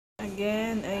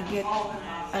Again, I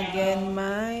get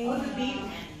my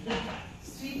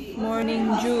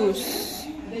morning juice.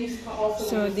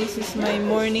 So this is my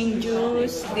morning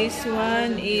juice. This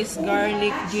one is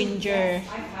garlic ginger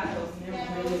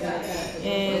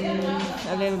and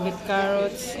a little bit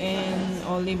carrots and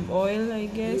olive oil, I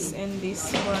guess. And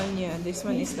this one, yeah, this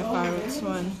one is the carrots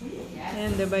one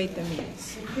and the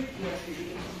vitamins.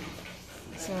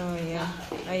 So yeah,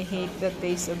 I hate the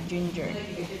taste of ginger.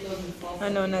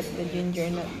 No, not the ginger,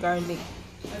 not garlic.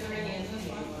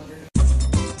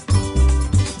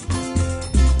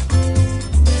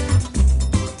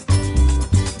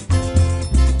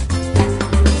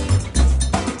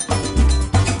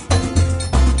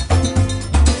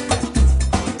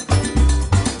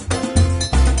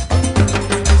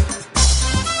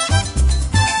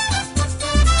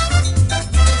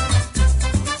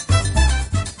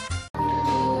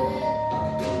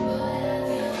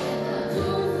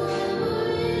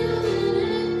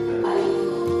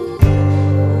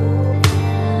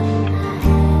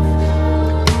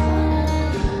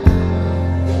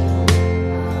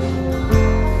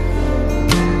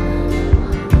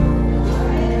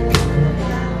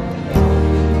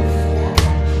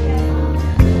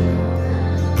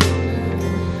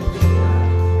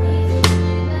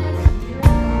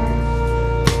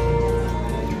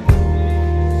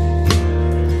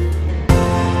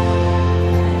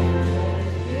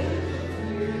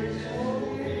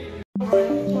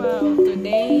 Wow,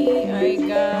 today I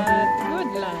got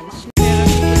good lunch.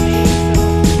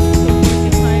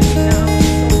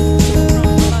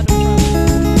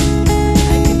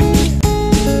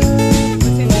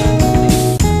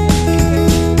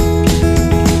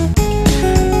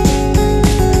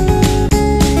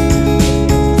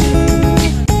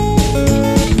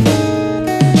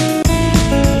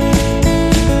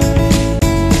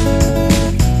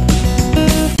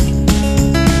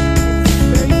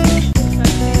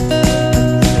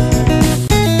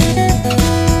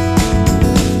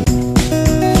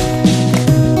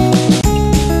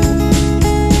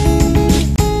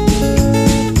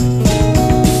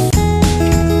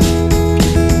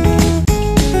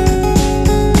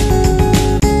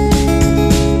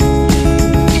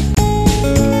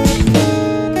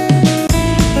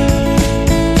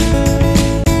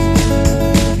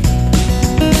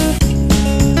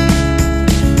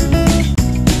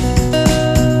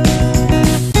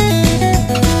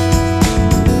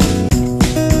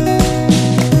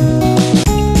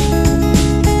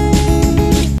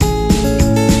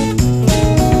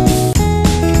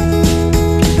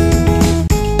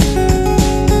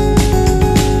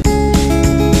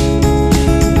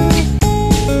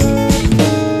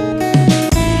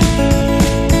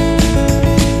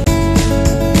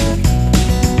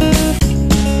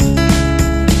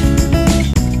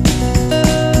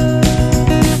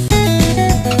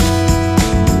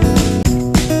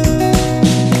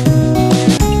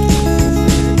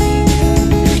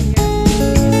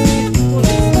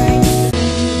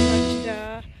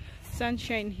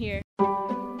 Sunshine here.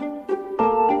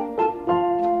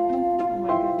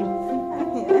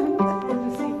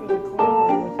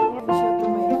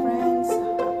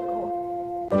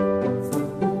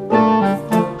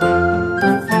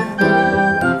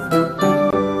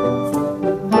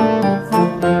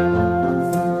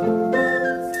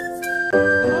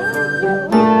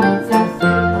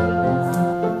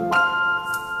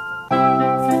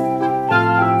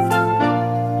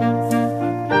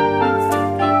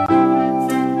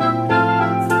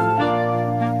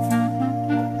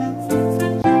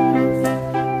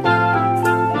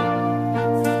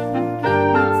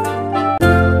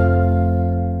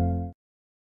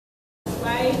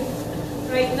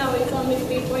 Right now it's only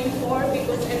 3.4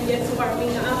 because I'm just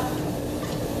warming up.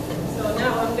 So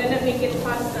now I'm gonna make it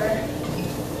faster.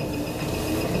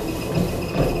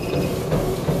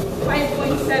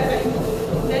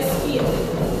 5.7. Let's eat.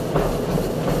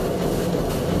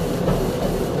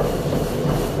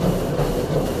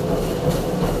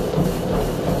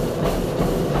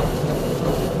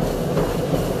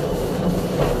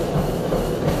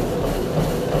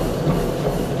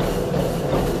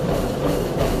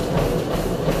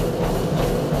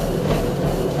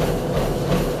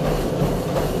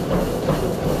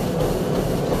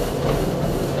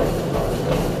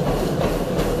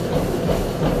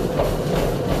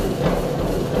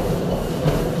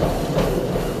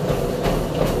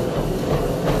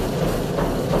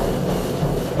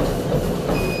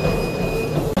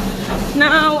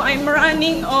 Now I'm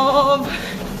running of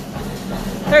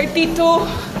 32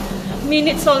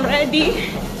 minutes already.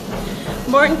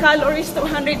 Burn calories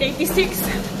 286,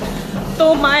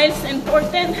 2 miles and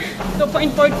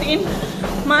 2.14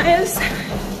 miles.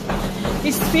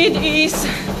 Speed is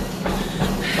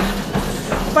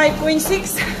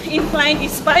 5.6, incline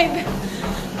is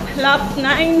 5, lap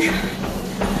 9.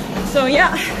 So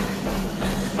yeah.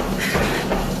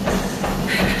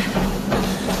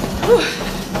 Whew.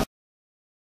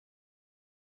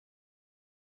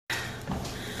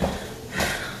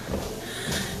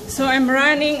 So I'm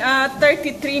running at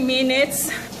 33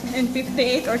 minutes and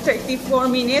 58 or 34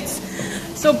 minutes.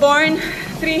 So burn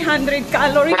 300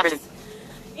 calories.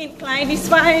 Incline is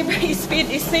 5, speed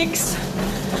is 6,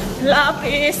 lap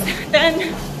is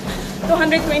 10,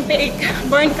 228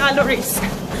 burn calories.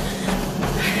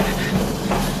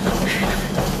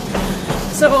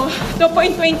 So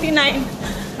 2.29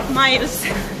 miles,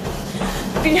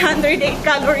 308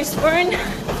 calories burn.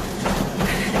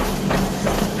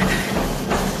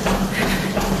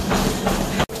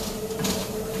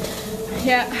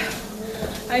 Yeah,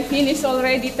 I finished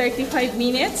already 35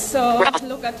 minutes, so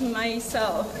look at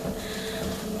myself.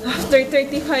 After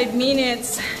 35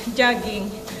 minutes jogging,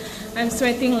 I'm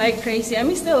sweating like crazy.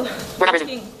 I'm still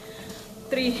working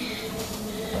 3.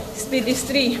 Speed is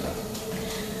 3.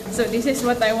 So this is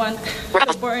what I want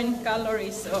to burn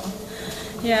calories. So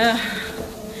yeah,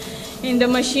 in the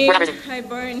machine I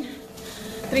burn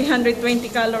 320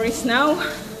 calories now,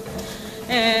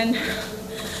 and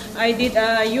I did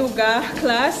a yoga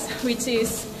class, which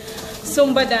is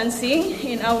Zumba dancing,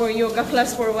 in our yoga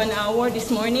class for 1 hour this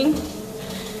morning.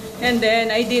 And then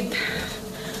I did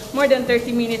more than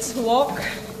 30 minutes walk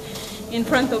in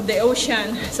front of the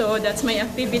ocean. So that's my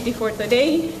activity for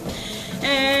today.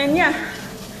 And yeah,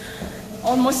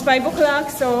 almost 5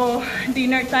 o'clock. So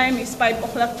dinner time is 5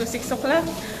 o'clock to 6 o'clock.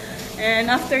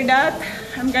 And after that,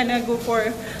 I'm gonna go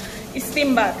for a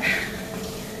steam bath.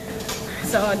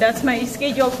 So that's my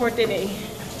schedule for today.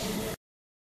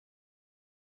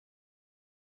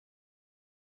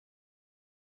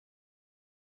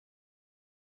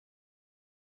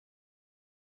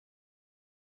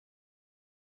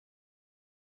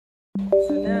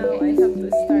 So now I have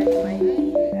to start my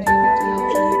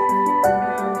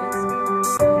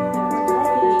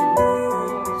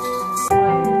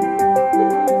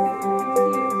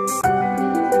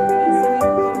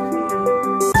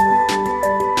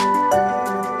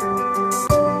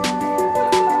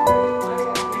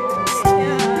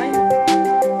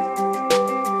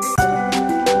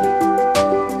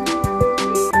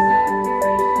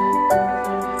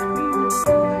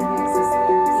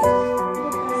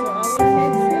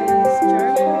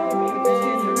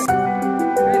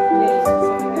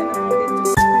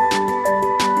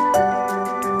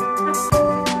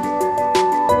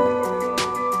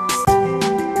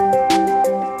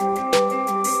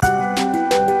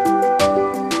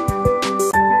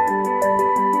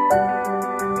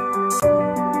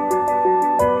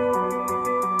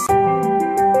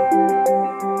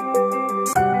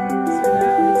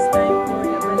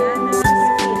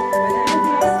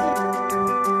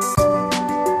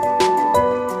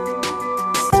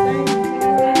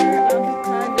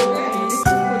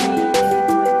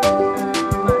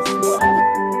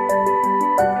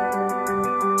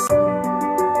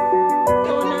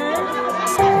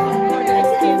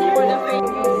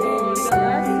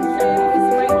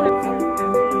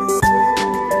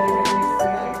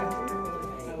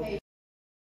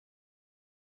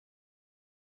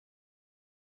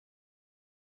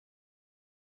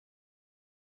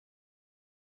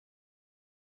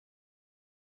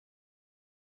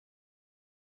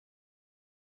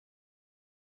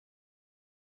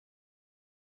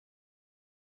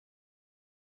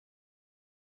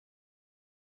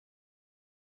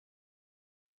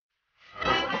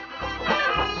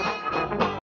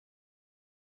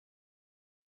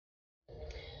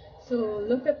So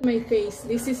look at my face.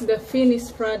 This is the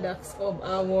finished products of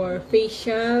our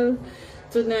facial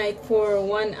tonight for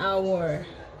 1 hour.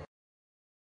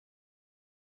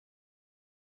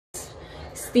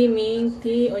 Steaming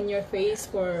tea on your face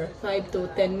for 5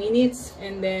 to 10 minutes,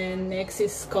 and then next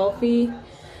is coffee,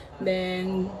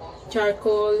 then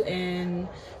charcoal and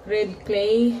red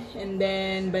clay, and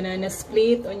then banana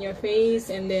split on your face,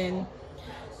 and then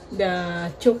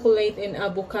the chocolate and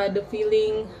avocado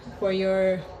filling for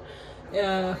your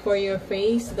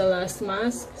face, the last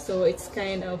mask. So it's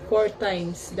kind of 4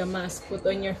 times the mask put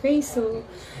on your face. So,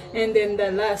 and then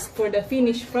the last for the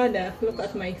finished product, look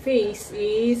at my face,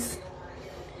 is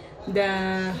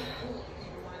the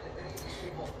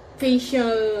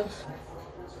facial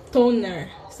toner.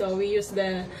 So we use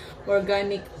the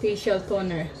organic facial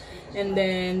toner. And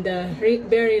then the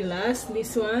very last,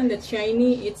 this one, the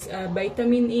shiny, it's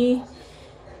vitamin E.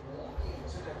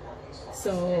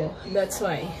 So that's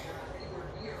why.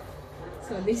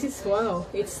 So this is, wow,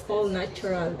 it's all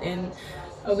natural, and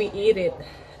we eat it.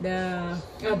 The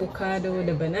avocado,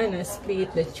 the banana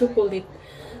split, the chocolate,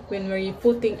 when we're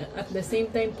putting at the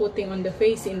same time putting on the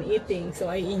face and eating. So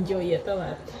I enjoy it a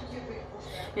lot.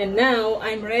 And now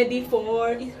I'm ready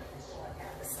for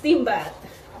steam bath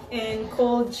and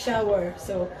cold shower.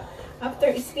 So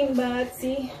after steam bath,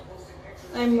 see,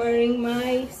 I'm wearing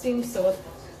my swimsuit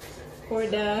for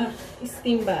the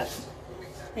steam bath,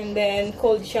 and then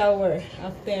cold shower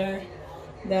after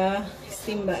the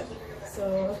steam bath.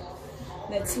 So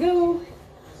let's go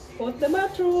put the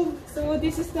bathrobe. So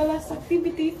this is the last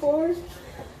activity for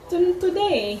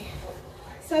today,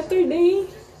 Saturday,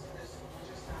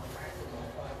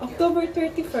 October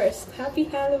 31st. Happy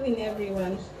Halloween,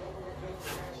 everyone.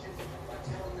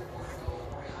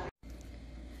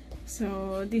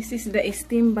 So this is the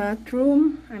steam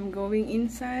bathroom. I'm going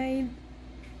inside.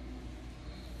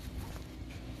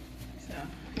 So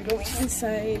I'm going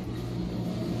inside.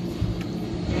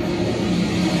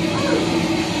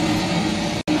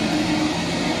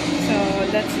 So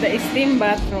that's the steam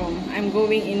bathroom. I'm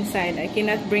going inside. I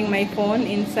cannot bring my phone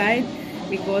inside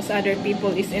because other people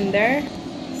is in there.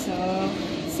 So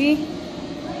see.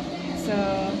 So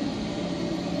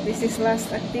this is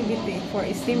last activity for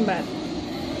steam bath.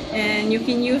 And you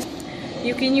can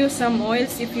use some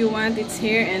oils if you want. It's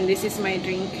here, and this is my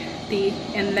drink, tea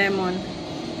and lemon.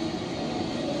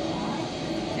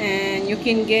 And you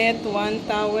can get one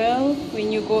towel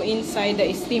when you go inside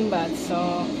the steam bath.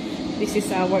 So this is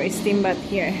our steam bath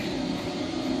here,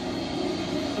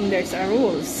 and there's our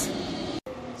rules.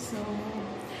 So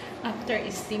after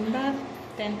steam bath,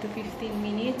 10 to 15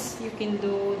 minutes, you can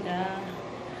do the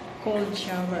cold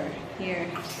shower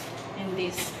here in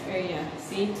this area.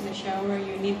 See, the shower,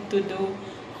 you need to do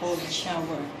cold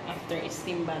shower after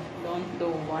steam bath. Don't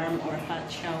do warm or hot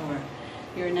shower.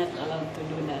 You're not allowed to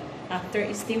do that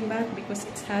after steam bath because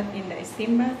it's hot in the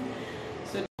steam bath.